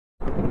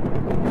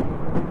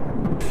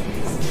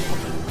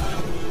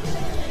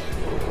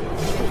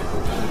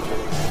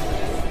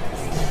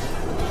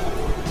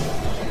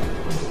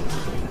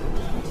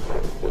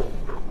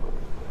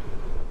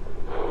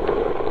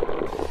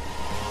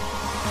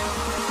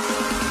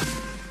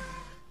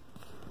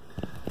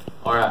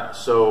All right,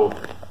 so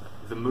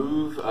the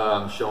move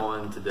I'm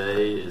showing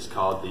today is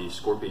called the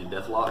Scorpion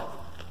Deathlock.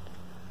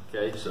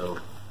 Okay, so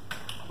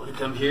I'm gonna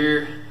come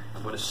here,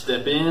 I'm gonna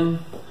step in,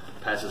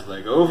 pass his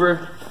leg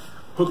over,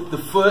 hook the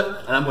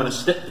foot, and I'm gonna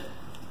step.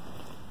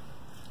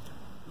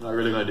 I'm not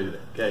really gonna do that,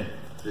 okay?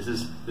 This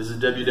is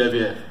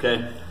WWF,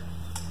 okay?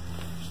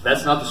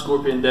 That's not the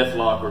Scorpion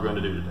Deathlock we're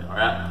gonna do today, all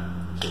right?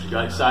 So if you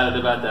got excited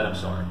about that, I'm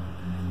sorry.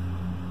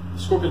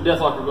 The Scorpion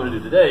Deathlock we're going to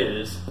do today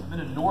is I'm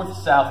in a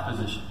north-south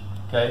position,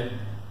 okay?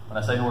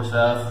 When I say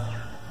north-south,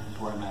 this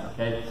is where I'm at,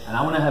 okay? And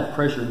I want to have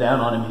pressure down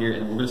on him here,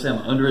 and we're going to say I'm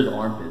under his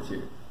armpits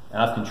here.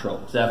 And I've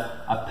controlled. So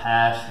I've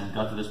passed and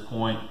got to this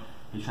point.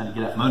 He's trying to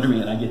get out from under me,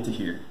 and I get to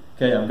here.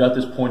 Okay, I've got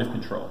this point of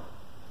control.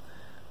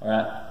 All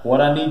right, what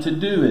I need to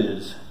do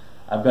is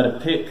I've got to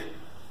pick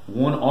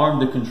one arm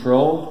to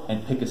control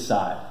and pick a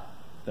side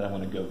that I'm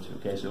going to go to,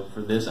 okay? So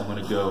for this, I'm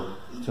going to go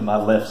to my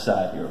left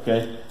side here,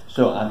 okay?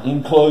 So I'm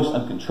in close,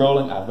 I'm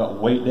controlling, I've got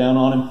weight down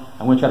on him.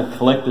 I'm going to try to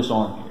collect this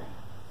arm here,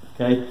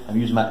 okay? I'm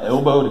using my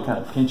elbow to kind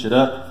of pinch it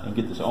up and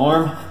get this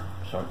arm.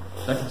 Sorry,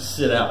 so I can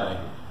sit out right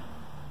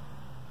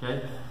here,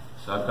 okay?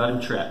 So I've got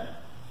him trapped.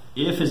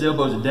 If his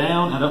elbow's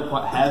down, I don't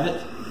quite have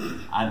it,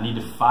 I need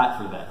to fight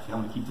for that. Okay,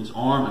 I'm going to keep this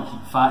arm, I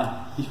keep fighting.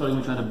 He's probably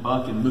going to try to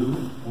buck and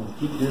move. I'm going to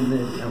keep doing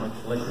this, and I'm going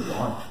to collect his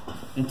arm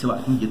until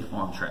I can get the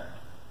arm trapped.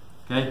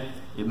 Okay,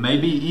 it may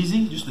be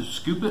easy just to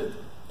scoop it,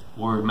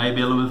 or it may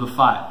be a little bit of a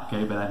fight,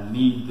 okay, but I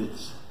need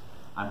this.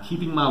 I'm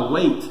keeping my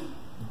weight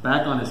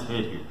back on his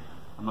head here.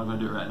 I'm not going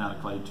to do it right now to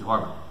play too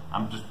hard, but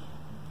I'm just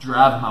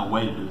driving my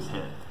weight into his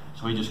head,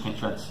 so he just can't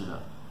try to sit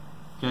up.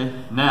 Okay,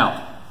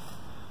 now,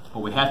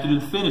 what we have to do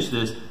to finish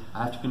this,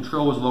 I have to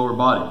control his lower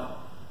body.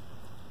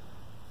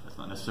 That's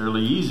not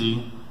necessarily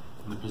easy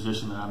in the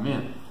position that I'm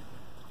in.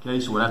 Okay,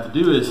 so what I have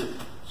to do is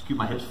scoop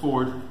my hips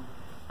forward.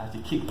 I have to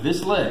kick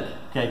this leg,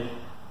 okay?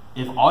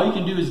 If all you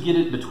can do is get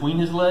it between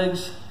his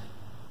legs,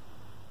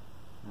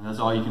 then that's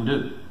all you can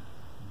do.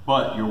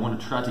 But you're going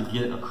to try to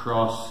get it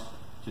across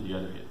to the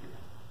other hip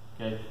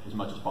here, okay, as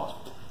much as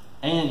possible.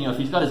 And you know, if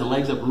he's got his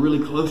legs up really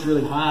close,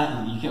 really high,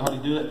 and you can't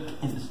hardly do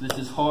it, this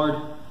is hard,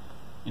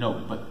 you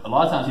know, but a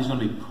lot of times he's going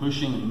to be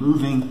pushing and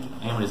moving,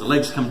 and when his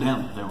legs come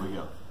down, there we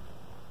go.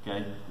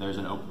 Okay, there's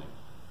an opening.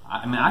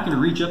 I mean, I can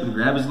reach up and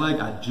grab his leg,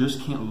 I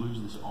just can't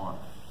lose this arm.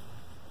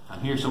 I'm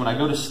here, so when I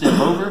go to step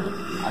over,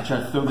 I try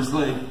to throw this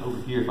leg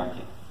over here if I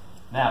can.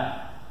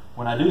 Now,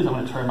 when I do this, I'm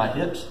going to turn my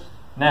hips.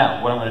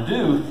 Now, what I'm going to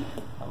do,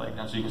 my leg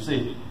down so you can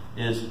see,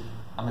 is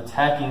I'm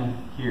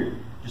attacking here,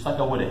 just like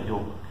I would a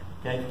heel hook.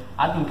 Okay?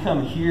 I can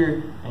come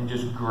here and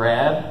just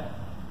grab,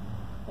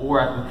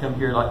 or I can come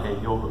here like a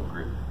heel hook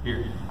grip.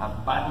 Here, I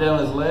bite down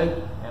his leg,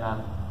 and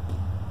I'm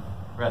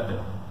right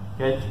there.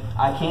 Okay?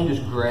 I can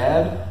just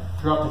grab,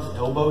 drop this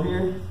elbow here,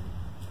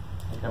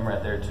 and come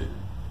right there too.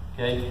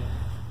 Okay?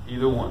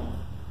 Either one.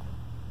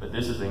 But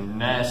this is a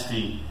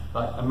nasty,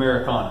 like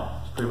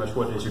Americana. It's pretty much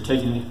what it is. You're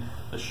taking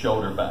the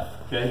shoulder back,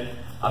 okay?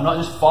 I'm not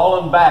just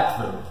falling back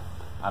though.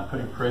 I'm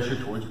putting pressure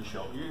towards the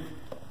shoulder.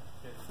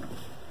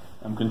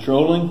 I'm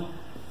controlling.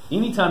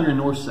 Anytime you're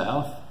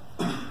north-south,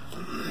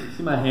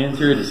 see my hands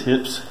here at his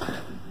hips?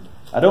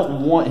 I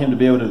don't want him to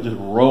be able to just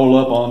roll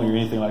up on me or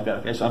anything like that,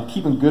 okay? So I'm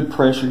keeping good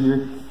pressure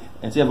here.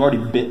 And see, I've already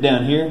bit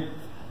down here.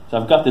 So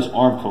I've got this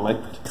arm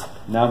collected.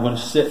 Now I'm going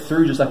to sit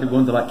through just like I'm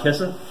going to like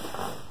Kessa.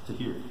 To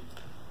here,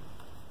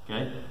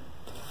 okay?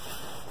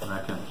 When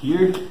I come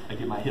here, I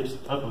get my hips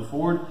up and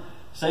forward.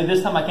 Say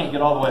this time I can't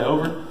get all the way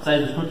over. Say I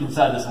just hook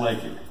inside this leg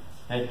here.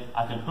 Okay,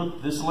 I can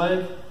hook this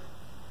leg,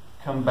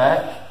 come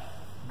back,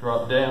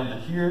 drop down to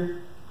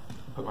here,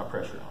 and put my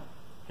pressure on.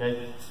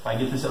 Okay, if I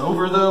get this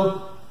over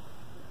though,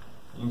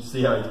 you can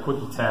see how you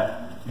quickly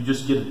tap. You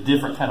just get a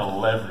different kind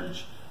of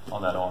leverage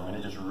on that arm, and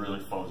it just really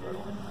flows right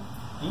on.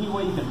 Any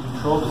way you can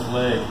control this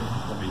leg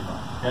will be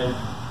fine. Okay.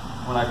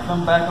 When I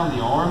come back on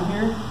the arm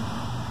here,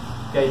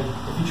 okay,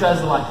 if he tries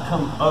to like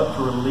come up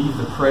to relieve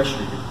the pressure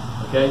here,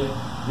 okay,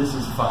 this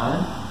is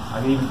fine.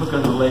 I can even hook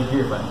under the leg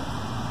here if I need.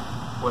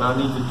 What I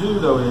need to do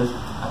though is,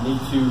 I've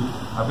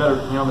got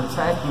to, you know, I'm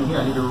attacking here,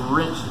 I need to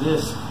wrench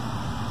this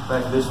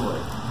back this way.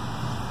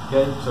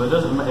 Okay, so it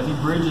doesn't matter, if he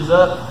bridges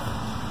up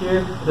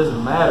here, it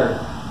doesn't matter.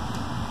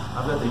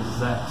 I've got the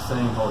exact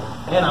same hold.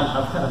 And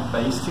I'm kind of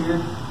based here.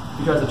 If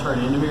he tries to turn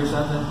into me or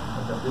something,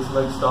 I've got this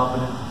leg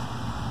stopping it.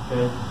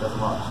 Okay, that's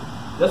an option.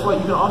 That's why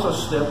you can also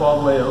step all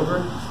the way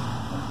over.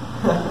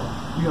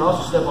 You can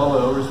also step all the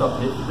way over and stop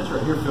hitting. This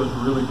right here feels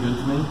really good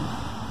to me.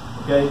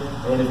 Okay,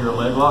 and if you're a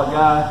leg lock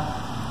guy,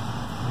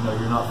 you know,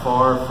 you're not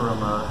far from,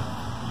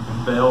 you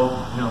can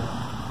bail, you know,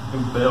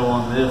 you can bail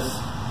on this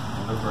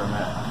and look where I'm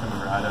at. I'm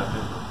coming right up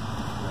into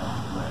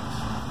the legs.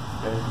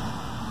 Okay,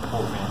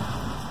 hold me.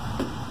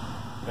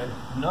 Okay,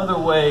 another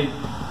way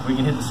we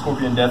can hit the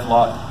Scorpion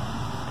Deathlock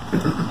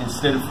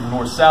instead of from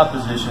north-south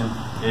position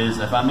is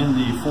if I'm in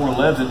the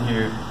 411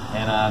 here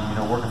and I'm, you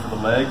know, working for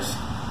the legs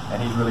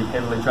and he's really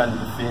heavily trying to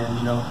defend,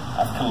 you know,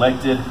 I've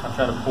collected, I'm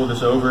trying to pull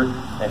this over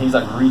and he's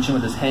like reaching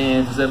with his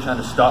hands instead of trying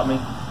to stop me.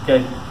 Okay,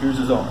 here's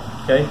his arm,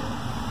 okay?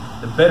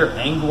 The better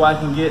angle I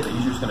can get, the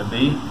easier it's gonna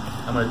be.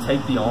 I'm I'm going to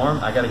take the arm.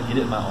 I got to get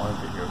it in my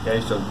armpit here,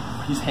 okay? So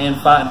he's hand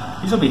fighting.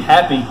 He's going to be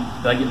happy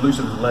that I get loose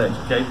of his legs,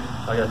 okay?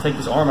 So I got to take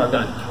this arm. I've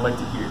got to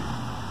collect it here,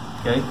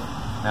 okay?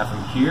 Now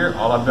from here,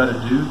 all I've got to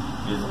do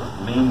is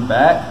lean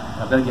back.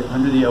 I've got to get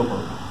under the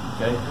elbow,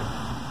 okay?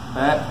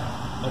 Back,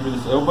 under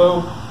this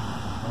elbow,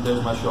 and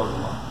there's my shoulder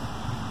lock,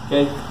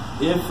 okay?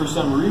 If for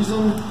some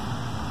reason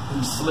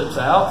he slips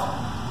out,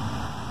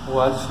 well,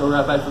 I just go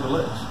right back for the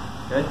legs,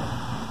 okay?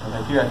 And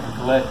right here I can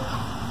collect.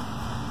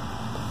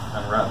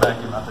 I'm right back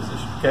in my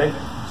position, okay?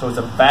 So it's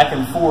a back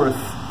and forth,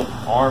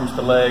 arms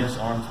to legs,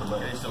 arms to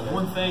legs. Okay, so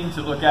one thing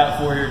to look out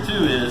for here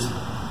too is,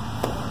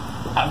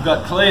 I've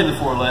got Clay in the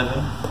 411,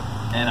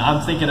 and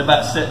I'm thinking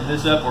about setting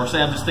this up, or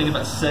say I'm just thinking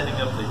about setting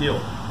up the heel,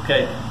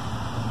 okay?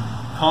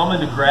 Common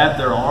to grab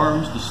their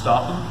arms to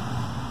stop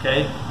him,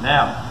 okay?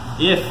 Now,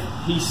 if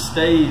he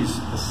stays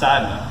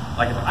beside me,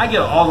 like if I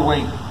get all the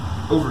way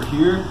over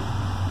here,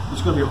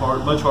 it's gonna be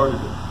much harder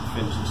to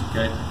finish this,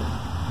 okay?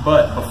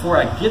 But before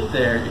I get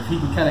there, if he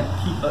can kind of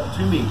keep up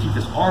to me and keep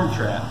this arm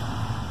trapped,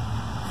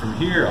 from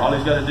here, all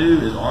he's got to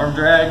do is arm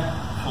drag,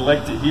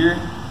 collect it here,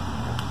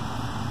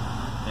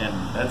 and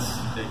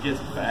it gets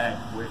back.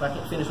 If I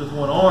can finish with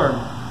one arm,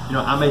 you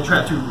know, I may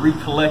try to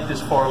recollect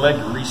this far leg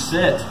to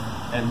reset,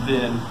 and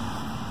then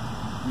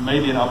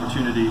maybe an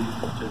opportunity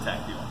to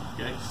attack the arm.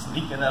 Okay,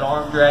 sneak in that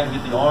arm drag and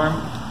get the arm,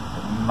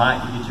 it might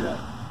get you out.